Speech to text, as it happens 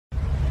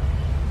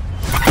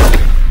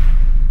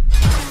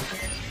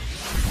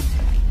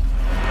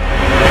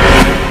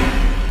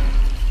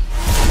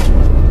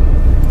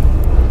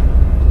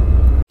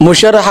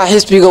musharaxa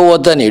xisbiga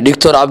wadani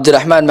Dr.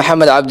 Cabdiraxmaan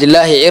Maxamed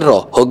Cabdilaahi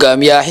Ciro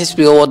hogaamiyaha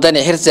xisbiga wadani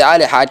Xirsi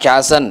Cali Xaaji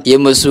Xasan iyo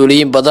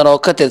mas'uuliyiin badan oo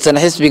ka tirsan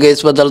xisbiga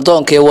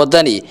isbeddeldoonka ee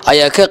wadani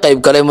ayaa ka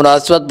qayb galay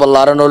munaasabad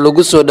ballaaran oo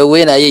lagu soo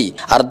dhaweynayay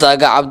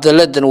ardayga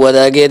Cabduladan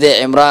wadaageed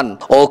ee Cimraan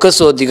oo ka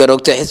soo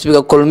digarogtay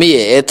xisbiga kulmiye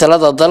ee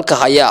talada dalka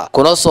haya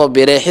kuna soo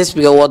biiray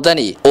xisbiga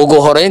wadani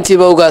ugu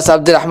horeyntiiba ugaas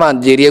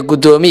Cabdiraxmaan diiriye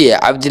gudoomiye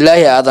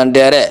Cabdilaahi Aadan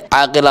Dheere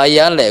caaqil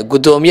ayaan leh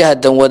gudoomiyaha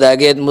dan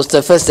wadaageed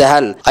Mustafa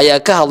Sahal ayaa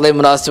ka hadlay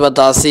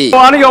munaasabadaas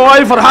aniga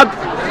way farxad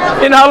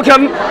in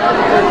halkan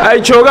ay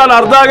joogaan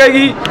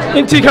ardaygii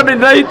intii ka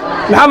dhinayd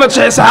maxamed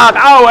sheekh saxaad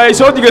caawa ay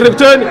soo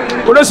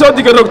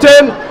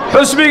digarogteen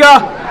xisbiga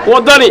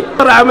wadani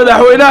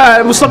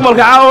madaxweynaha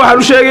mustaqbalka caawa waxaan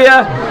u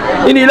sheegayaa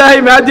in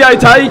ilaahay maadi ay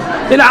tahay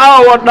in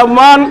caawa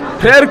dhammaan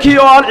reerkii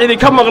oo aan cidi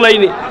ka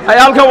maqlayni ay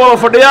halkan wada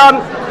fadhiyaan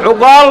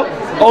cuqaal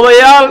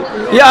odayaal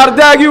iyo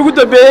ardaygii ugu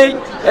dambeeyay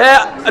ee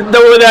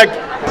dawadaag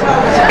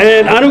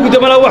anigu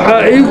dabala waxa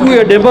igu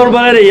yeedheen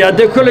barbaranaya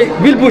de kulay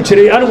bil buu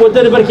jiray anigu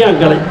wadani markii aan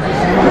galay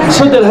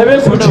saddex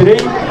habeen buu jiray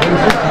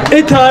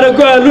intaana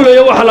go'aan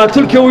lulayo waxa la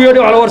tulkii u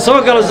yeedhay waxa war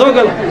soo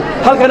gal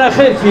halkana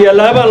khayr fiya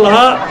laaba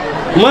laha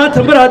maanta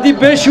mar hadii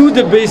beeshii u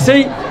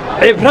dambeysay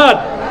Cimraan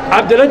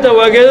Cabduladan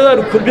waageedan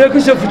kulmiye ku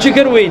soo fujin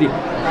kar weyni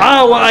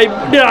caawa ay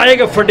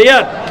dhinacayaga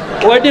fadhiyaan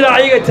oo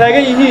dhinacayaga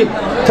taagan yihiin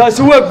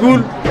taasi waa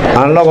guul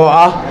anagoo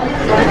ah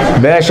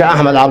Beesha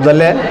Axmed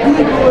Cabdalle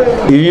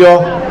iyo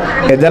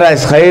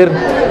إدراس خير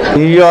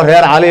iyo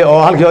reer cali oo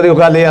halkii odiga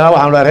ka hadlayay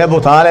waxaan reer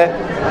Butaale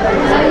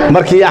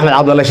markii Axmed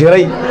Cabdalle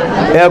Shiray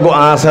ee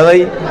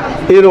go'aansaday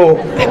inuu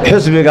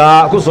xisbiga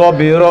ku soo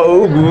biiro oo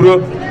u guuro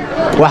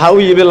waxa uu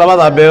yimid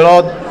labada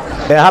beelood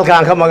ee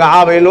halkaan ka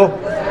magacaabayno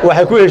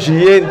waxay ku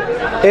heshiiyeen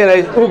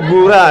inay u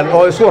guuraan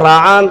oo isku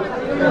raacaan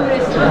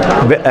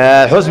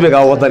xisbiga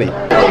wadani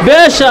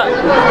beesha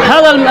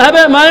hadal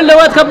maalin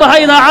dhawaad ka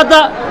baxay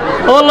idaacada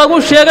oo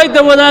lagu sheegay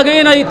dawadaagay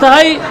inay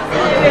tahay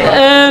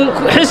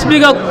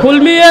xisbiga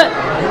kulmiye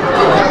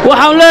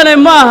waxaan leenahay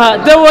maaha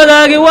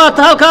dawadaagi waa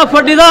ta halka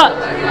fadhida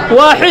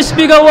waa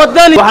xisbiga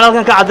wadani waxaan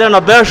halkan ka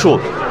cadeynaa beeshu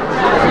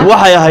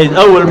waxay ahayd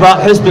awalba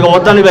xisbiga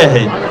wadani bay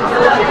ahayd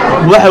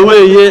waxa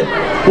weeye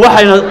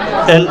waxayna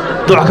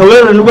ducka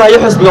weerar nagu hayay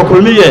xisbiga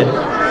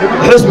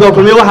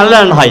kulmiye waxaan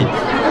leenahay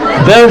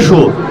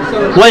beeshu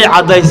way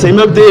cadaysay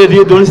mabdaeeda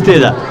iyo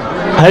doonisteeda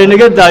hay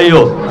naga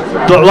daayo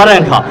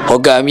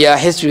hogaamiyaha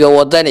xisbiga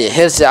wadani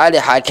Xirsi Cali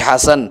Xaaji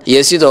Xasan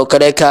iyo sidoo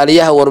kale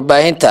kaaliyaha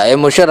warbaahinta ee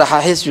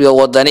musharaxa xisbiga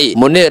wadani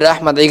Munir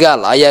Axmed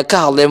Eryal ayaa ka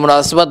hadlay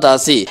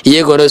munaasabadaasi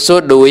iyagoo soo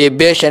dhaweeyay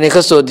beeshani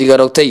ka soo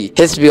digarogtay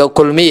xisbiga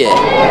kulmiye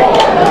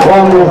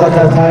waa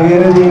muuqata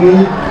taageeradii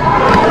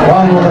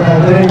waa muuqata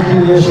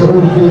dareenkii iyo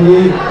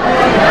shucuurkii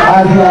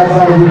aad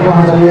ku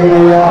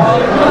hadlaynayaa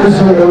ku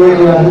soo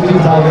dhaweynaya intii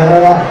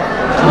taageerada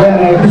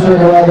leenahay ku soo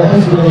dhawaada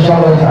xisbiga insha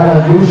Allah taala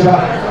guusha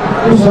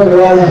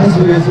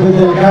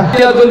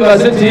aad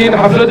maasantihiin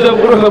xafladda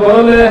quruxda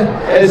badan leh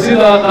ee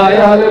sida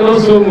qaayaha loo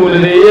soo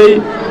muuleeyay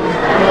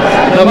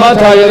dhammaan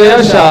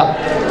taageerayaasha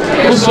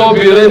ku soo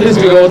biiray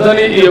xisbiga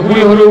wadani iyo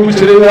kuwii hore ugu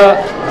jirayba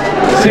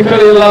si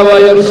kale laaba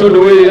ayaan u soo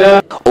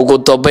dhaweynaa ugu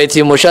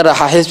dambeyntii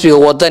musharaxa xisbiga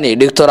wadani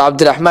Dr.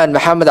 Cabdiraxmaan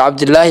Maxamed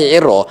Cabdilaahi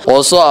Ciro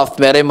oo soo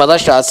afmeeray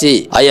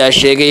madashaasi ayaa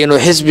sheegay inuu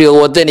xisbiga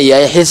wadani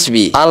yahay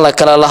xisbi aan la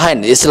kala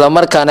lahayn isla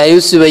markaana ay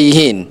u suban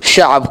yihiin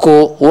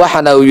shacabku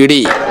waxana uu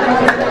yiri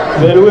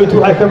beelweyntu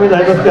waxay ka mid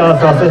ahay dadkii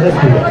aasaasay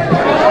xisbiga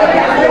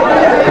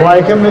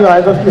waxay ka mid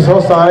ahay dadkii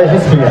soo saaray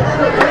xisbiga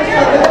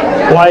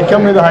waxay ka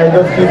mid ahay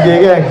dadkii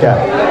deegaanka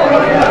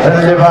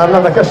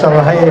xildhibaanada ka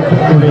sharaxay ee ku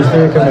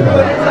guulaystay ka mid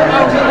ahay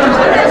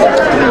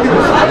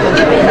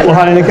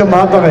waxaan idinka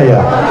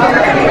mahadnaqayaa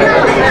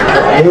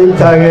in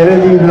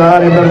taageeradiinna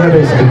aanay marnaba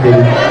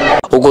isbedelin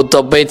ugu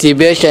dambeyntii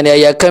beeshani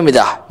ayaa ka mid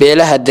ah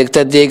beelaha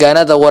degta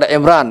deegaanada war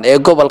Cimraan ee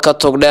gobolka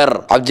Togdheer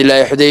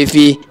Cabdilaahi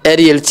Xudayfi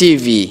Eryal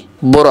TV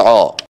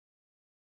Burco